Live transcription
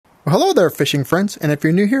Well, hello there, fishing friends, and if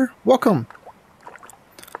you're new here, welcome.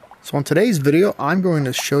 So in today's video, I'm going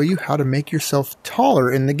to show you how to make yourself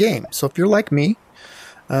taller in the game. So if you're like me,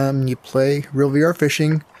 you play RVRF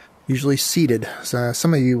fishing, usually seated. So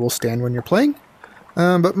some of you will stand when you're playing,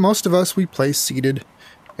 but most of us, we play seated.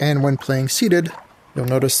 And when playing seated, you'll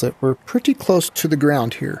notice that we're pretty close to the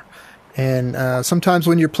ground here. And sometimes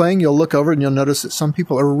when you're playing, you'll look over and you'll notice that some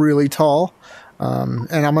people are really tall.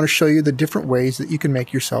 And I'm going to show you the different ways that you can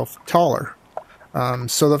make yourself taller.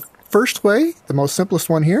 So the first way, the most simplest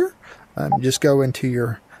one here, just go into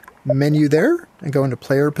your menu there and go into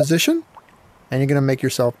player position, and you're going to make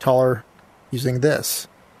yourself taller using this.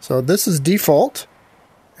 So this is default,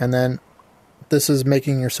 and then this is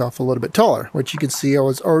making yourself a little bit taller, which you can see I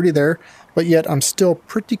was already there, but yet I'm still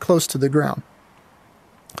pretty close to the ground.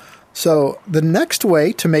 So the next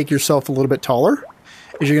way to make yourself a little bit taller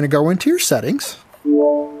is you're going to go into your settings.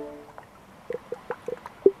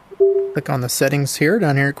 Click on the settings here,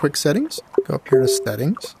 down here, quick settings. Go up here to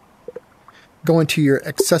settings. Go into your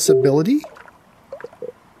accessibility.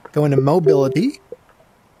 Go into mobility.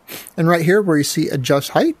 And right here where you see adjust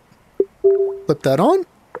height, flip that on.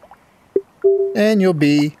 And you'll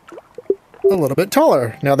be a little bit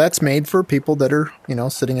taller. Now that's made for people that are,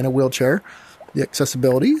 sitting in a wheelchair, the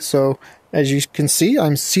accessibility. So as you can see,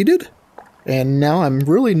 I'm seated. And now I'm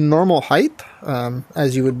really normal height,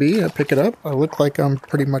 as you would be. I pick it up. I look like I'm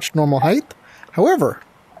pretty much normal height. However,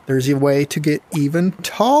 there's a way to get even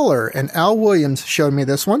taller. And Al Williams showed me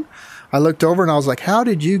this one. I looked over and I was like, how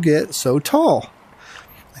did you get so tall?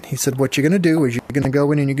 And he said, what you're going to do is you're going to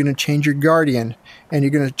go in and you're going to change your guardian. And you're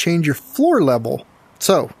going to change your floor level.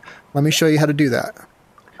 So, let me show you how to do that.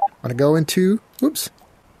 I'm going to go into,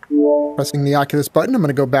 pressing the Oculus button. I'm going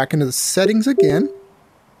to go back into the settings again.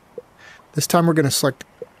 This time we're going to select,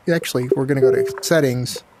 we're going to go to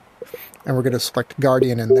settings, and we're going to select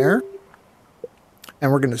guardian in there.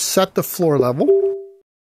 And we're going to set the floor level.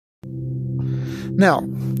 Now,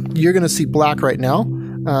 you're going to see black right now,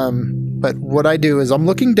 but what I do is I'm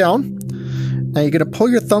looking down. Now you're going to pull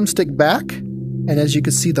your thumbstick back, and as you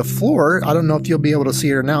can see the floor, I don't know if you'll be able to see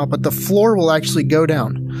it or now, but the floor will actually go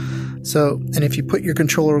down. So, and if you put your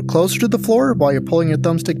controller closer to the floor while you're pulling your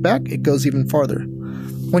thumbstick back, it goes even farther.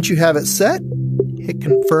 Once you have it set, hit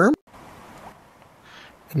confirm.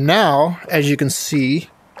 And now, as you can see,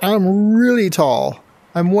 I'm really tall.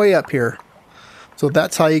 I'm way up here. So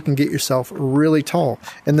that's how you can get yourself really tall.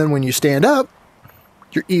 And then when you stand up,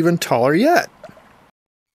 you're even taller yet.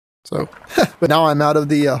 So, but now I'm out of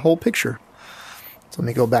the whole picture. So let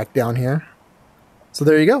me go back down here. So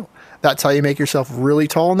there you go. That's how you make yourself really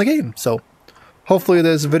tall in the game. So hopefully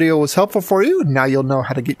this video was helpful for you. Now you'll know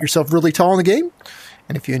how to get yourself really tall in the game.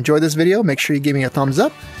 And if you enjoyed this video, make sure you give me a thumbs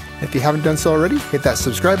up. And if you haven't done so already, hit that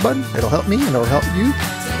subscribe button. It'll help me and it'll help you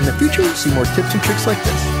in the future see more tips and tricks like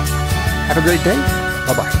this. Have a great day.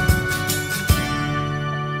 Bye-bye.